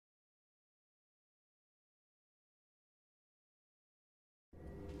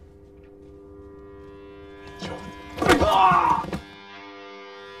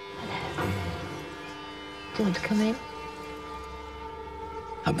them to come in?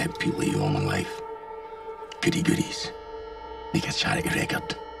 I met people all my life. Goody-goodies. Make a charity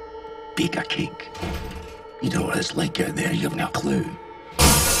record. Bake a cake. You know what it's like out there, you haven't a clue.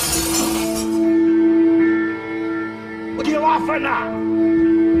 What are you laughing at?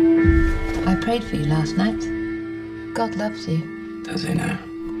 I prayed for you last night. God loves you. Does he now?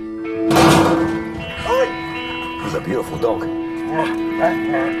 He's a beautiful dog.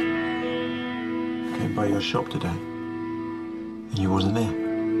 Came by your shop today, and you wasn't there.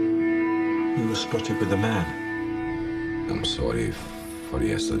 You were spotted with a man. I'm sorry for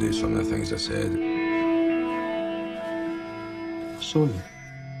yesterday, some of the things I said. I saw you.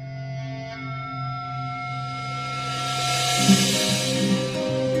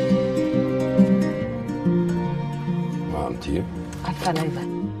 What happened to you? I fell over.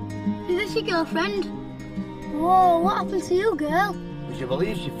 Is this your girlfriend? Whoa, what happened to you, girl? Would you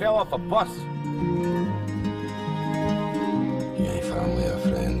believe she fell off a bus? You any family or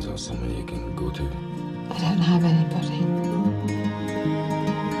friends or someone you can go to? I don't have anybody.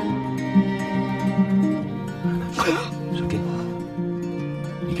 It's okay.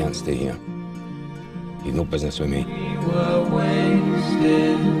 You can't stay here. You've no business with me. We were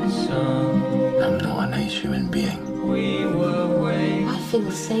wasted some. I'm not a nice human being. We were wasted. I feel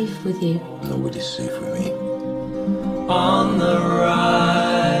safe with you. Nobody's safe with me. On the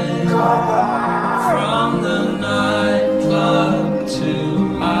ride, from the nightclub to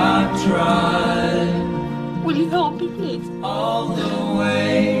our drive. Will you help me, please? All the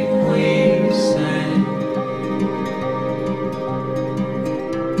way we